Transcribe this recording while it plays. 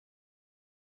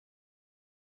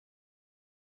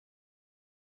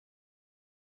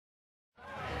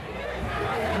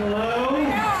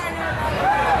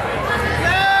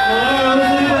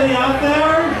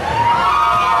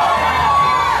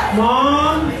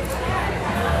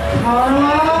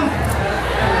Carla?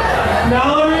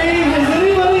 Mallory? Is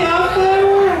anybody out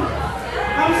there?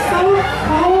 I'm so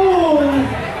cold.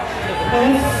 And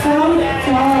it's so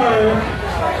dark.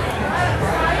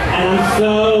 And I'm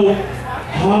so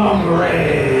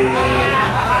hungry.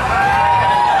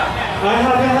 I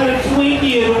haven't had a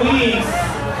Twinkie in weeks.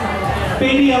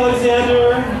 Baby Alexander,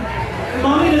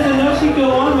 Mommy doesn't know she'd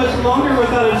go on much longer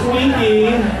without a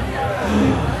Twinkie.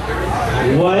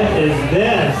 What is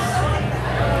this?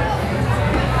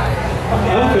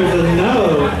 Oh, there's a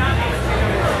note.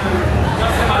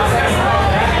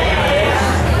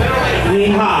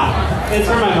 Yeehaw. It's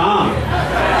for my mom.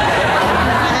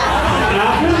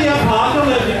 After the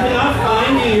apocalypse, we could not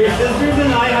find you. Your sisters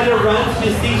and I had to run to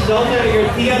seek shelter at your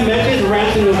Tia Meches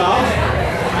ranch in the house.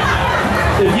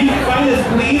 If you find us,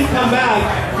 please come back.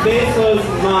 Besos,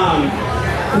 Mom.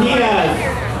 P.S.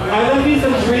 I left you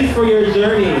some treats for your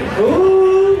journey.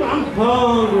 Ooh, I'm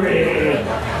hungry.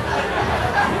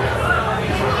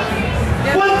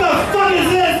 What the fuck is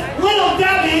this? Little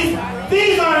Debbie's?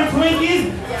 These aren't Twinkies.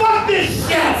 Fuck this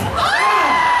shit!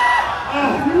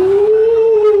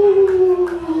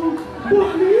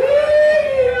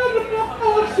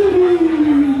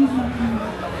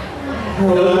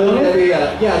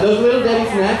 Yeah, those Little Debbie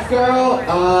snacks, girl,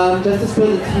 just to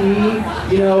spill the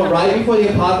tea, you know, right before the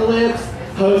apocalypse,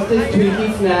 Hostess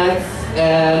Twinkie snacks,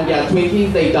 and yeah,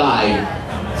 Twinkies, they died.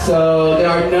 So there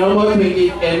are no more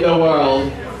Twinkies in the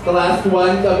world. The last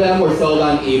ones of them were sold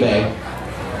on eBay.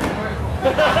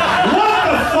 What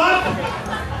the fuck?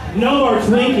 No more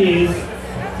Twinkies.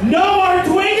 No more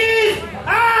Twinkies?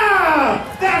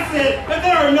 Ah! That's it! If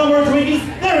there are no more Twinkies,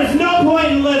 there is no point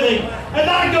in living. And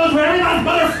that goes for every last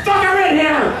motherfucker in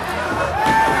here!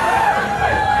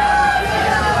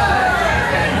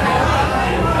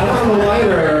 I want a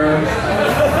lighter.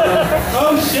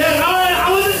 Oh shit! Oh,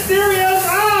 I wasn't serious!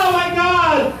 Oh my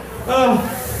god!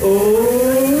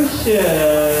 Oh shit!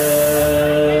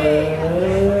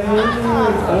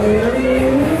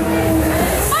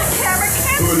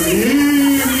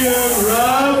 Bulimianne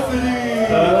Rhapsody!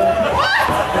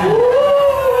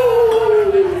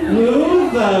 Who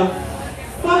the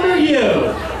fuck are you?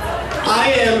 I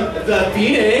am the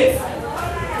Phoenix.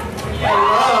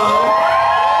 Hello.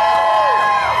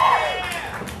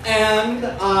 And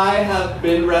I have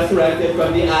been resurrected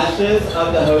from the ashes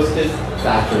of the Hostess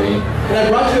factory. And I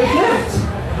brought you a gift.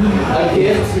 A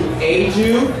gift to aid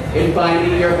you in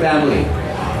finding your family.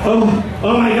 Oh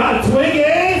my god,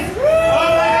 Twinkies! Oh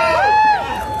my god!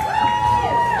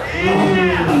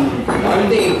 Aren't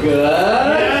they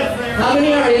good? Yes, how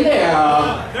many are in there?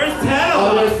 There's 10 of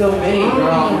Oh, them! there's so many,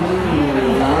 girl.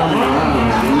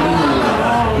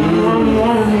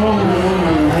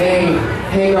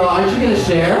 Hey girl, aren't you gonna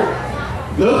share?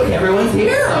 Look, everyone's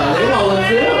here. They want one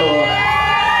too.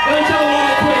 Don't you want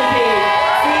a Twinkie?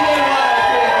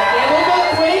 They want a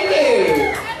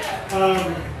Twinkie.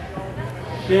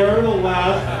 Share the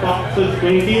last box of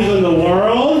Twinkies in the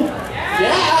world?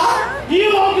 Yeah.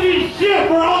 You all can eat shit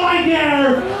for all I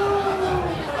care!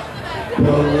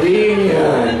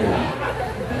 Bulimianne.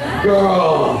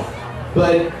 Girl.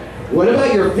 But what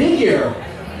about your figure?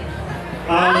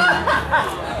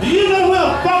 Do you know who the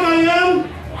fuck I am?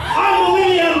 I'm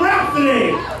Bulimianne Rhapsody!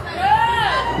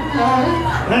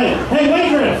 Hey,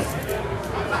 waitress!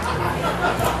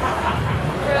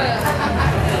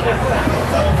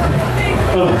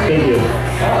 Oh, thank you.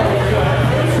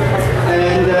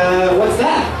 And what's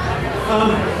that?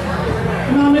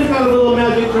 Mommy's got a little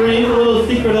magic drink, a little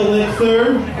secret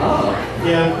elixir. Oh.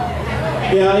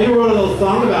 Yeah, I even wrote a little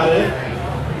song about it.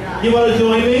 You want to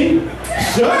join me?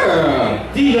 Sure.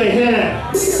 DJ, hit it.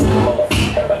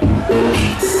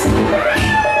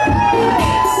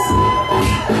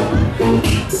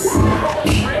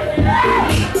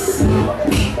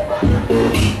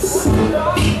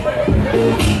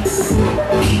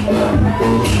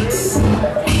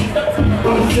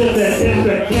 I'm sitting in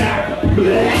the cat.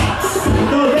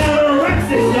 Those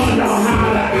anorexics don't know how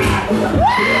to act.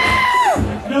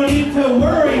 No need to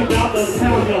worry about those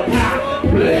pounds you'll pack.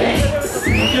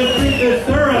 Just drink the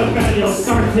syrup and you'll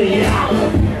start to yap.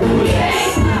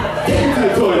 Get to the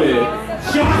toilet.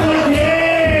 Chocolate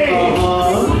cake!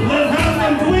 Let's have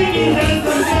some Twinkies and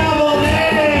some deviled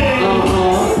eggs!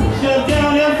 Shut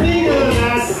down and finger,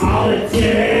 that's all it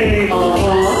takes!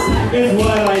 It's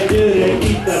what I do to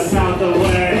keep the pounds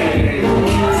away.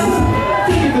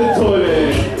 Take it to the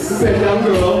toilet. Bend down,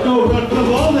 girl. Go run for the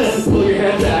ballness! Pull your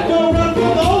head back. Go run for the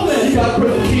ballness! You got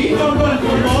prison teeth. Go run for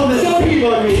the ballness! Don't pee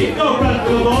on me. Go run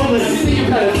for the ballness! You think you're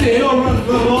kind of thin? Go run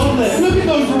for the ballness! No,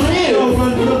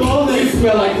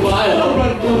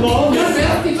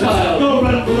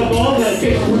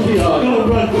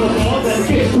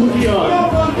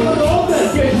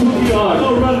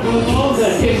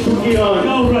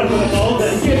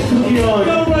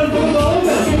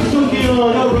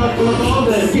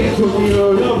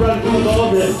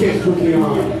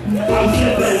 I'm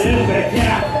sipping in the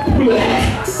cap.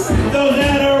 Those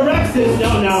anorexics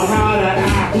don't know how to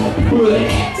act.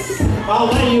 I'll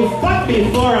let you fuck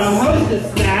before I'm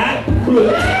hostess snack.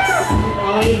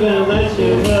 I'll even let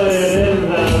you put it in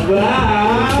the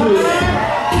back.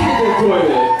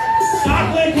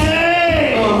 Chocolate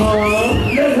cake!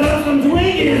 Let's have some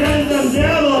Twinkies and some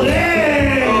deviled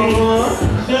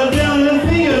eggs! Shove down the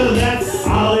fingers, that's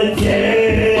all it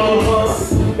takes!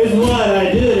 It's what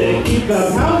I do to keep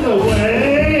the pound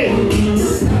away!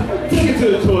 Take it to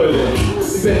the toilet.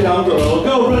 Bend down, girl.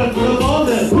 Go run for the balls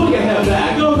and Pull your head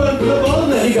back. go run for the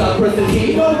balls and You got person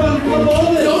heat. go run for the balls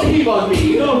and Don't heave on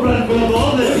me. go run for the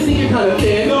balls You and think you're kind of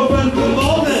thin. go run for the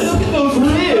balls and Look at those go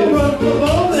ribs. run for the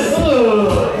balls and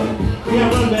yeah,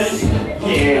 run, bitch.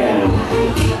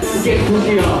 Yeah. Get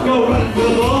cookie on. Go run for the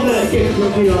balls and Get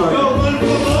cookie on. go run for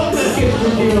the balls and Get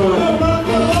cookie go on. run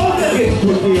for the balls and Get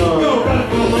cookie on. go run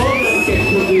for the balls and Get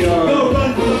cookie on. go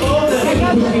run for the balls and Get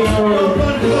cookie go on.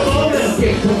 run for the balls and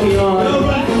Get cookie go on.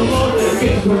 run for the balls and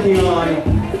Get cookie on.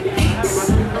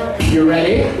 You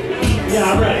ready?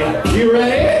 yeah, I'm ready. You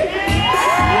ready?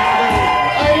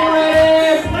 Are you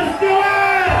ready? Let's do it!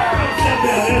 I'm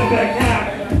stepping in the cap.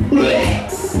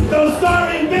 Those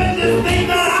starving bitches think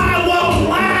that I won't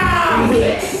laugh.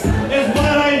 It's what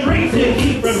I drink to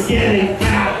keep from getting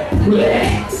fat.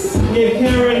 Give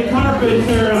Karen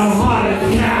Carpenter a heart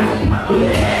attack.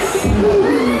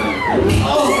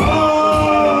 Oh,